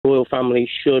royal family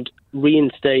should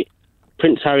reinstate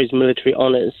Prince Harry's military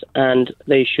honours, and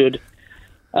they should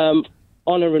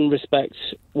honour and respect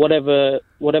whatever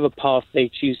path they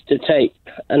choose to take.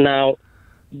 And now,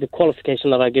 the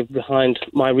qualification that I give behind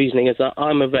my reasoning is that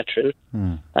I'm a veteran,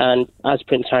 and as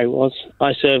Prince Harry was,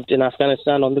 I served in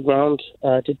Afghanistan on the ground,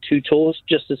 did 2 tours,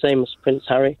 just the same as Prince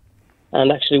Harry. And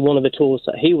actually, one of the tours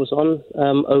that he was on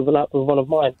overlapped with one of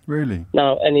mine. Really?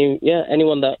 Now,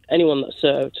 anyone that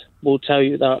served will tell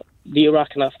you that the Iraq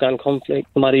and Afghan conflict,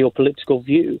 no matter your political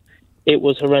view, it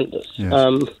was horrendous. Yes.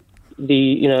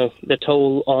 The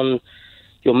toll on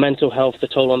your mental health, the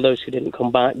toll on those who didn't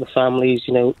come back, the families,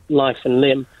 life and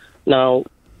limb. Now,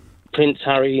 Prince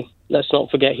Harry, let's not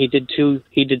forget, he did two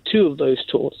of those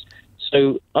tours.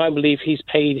 So I believe he's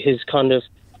paid his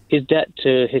debt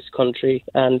to his country.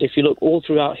 And if you look all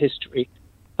throughout history,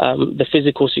 the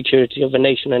physical security of a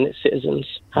nation and its citizens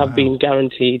have been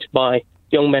guaranteed by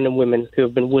young men and women who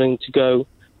have been willing to go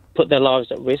put their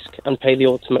lives at risk and pay the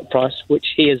ultimate price,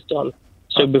 which he has done.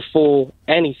 So before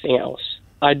anything else,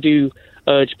 I do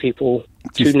urge people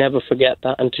to never forget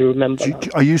that and to remember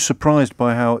that. Are you surprised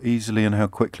by how easily and how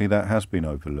quickly that has been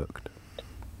overlooked?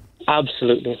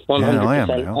 Anabsolutely, 100%. Yeah, I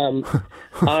am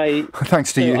now.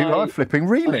 Thanks to you, I'm flipping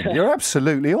reeling. You're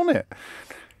absolutely on it.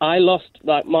 I lost,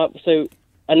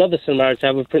 another similarity I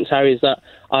have with Prince Harry is that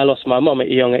I lost my mum at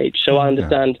a young age, so I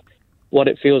understand what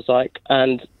it feels like.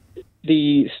 And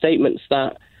the statements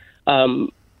that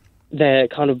they're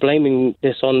kind of blaming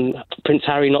this on Prince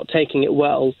Harry not taking it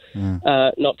well,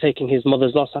 not taking his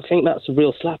mother's loss, I think that's a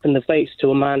real slap in the face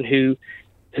to a man who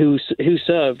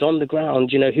served on the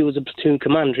ground. He was a platoon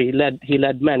commander. He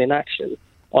led men in action,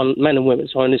 men and women,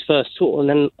 on his first tour, and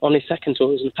then on his second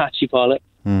tour as an Apache pilot.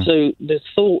 So the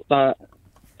thought that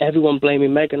everyone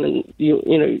blaming Meghan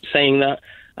and saying that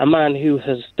a man who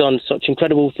has done such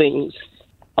incredible things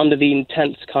under the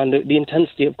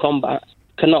intensity of combat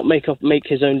cannot make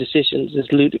his own decisions is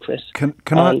ludicrous. Can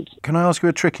I ask you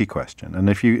a tricky question? And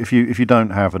if you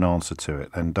don't have an answer to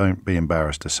it, then don't be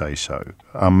embarrassed to say so.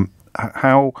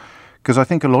 Because I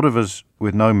think a lot of us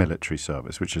with no military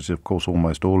service, which is of course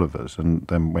almost all of us, and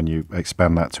then when you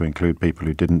expand that to include people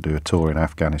who didn't do a tour in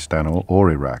Afghanistan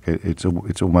or Iraq, it's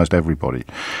almost everybody.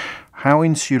 How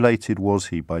insulated was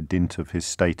he by dint of his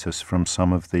status from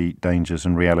some of the dangers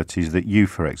and realities that you,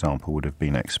 for example, would have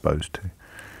been exposed to?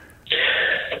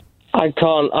 I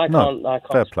can't.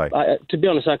 Fair play. To be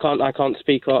honest, I can't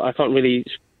speak. I can't give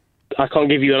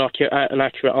you an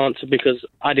accurate answer because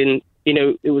I didn't.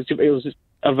 It was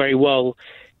a very well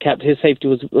kept. His safety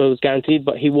was guaranteed,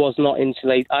 but he was not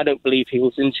insulated. I don't believe he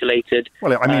was insulated.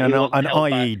 Well, I mean, an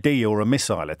IED or a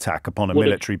missile attack upon a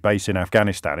military base in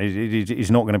Afghanistan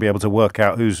is not going to be able to work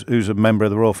out who's a member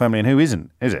of the royal family and who isn't,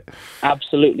 is it?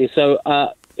 Absolutely. So,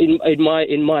 in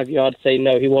my view, I'd say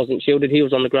no, he wasn't shielded. He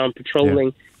was on the ground patrolling.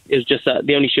 Yeah. It was just that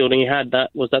the only shielding he had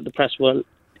was that the press weren't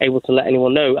able to let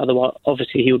anyone know. Otherwise,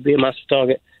 obviously, he would be a massive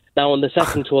target. Now, on the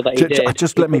second tour that he did...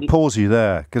 Just let me pause you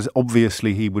there, because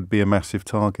obviously he would be a massive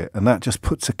target, and that just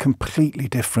puts a completely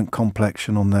different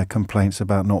complexion on their complaints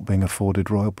about not being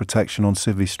afforded royal protection on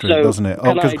Civvy Street, doesn't it?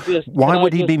 Why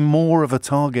would he be more of a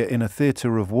target in a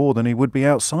theatre of war than he would be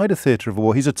outside a theatre of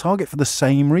war? He's a target for the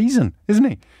same reason, isn't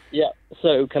he? Yeah,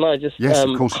 so can I just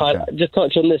of course just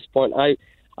touch on this point? I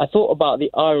thought about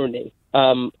the irony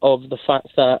of the fact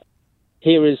that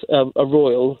here is a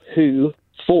royal who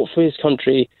fought for his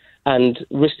country and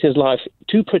risked his life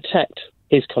to protect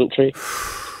his country,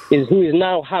 who is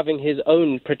now having his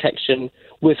own protection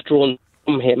withdrawn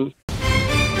from him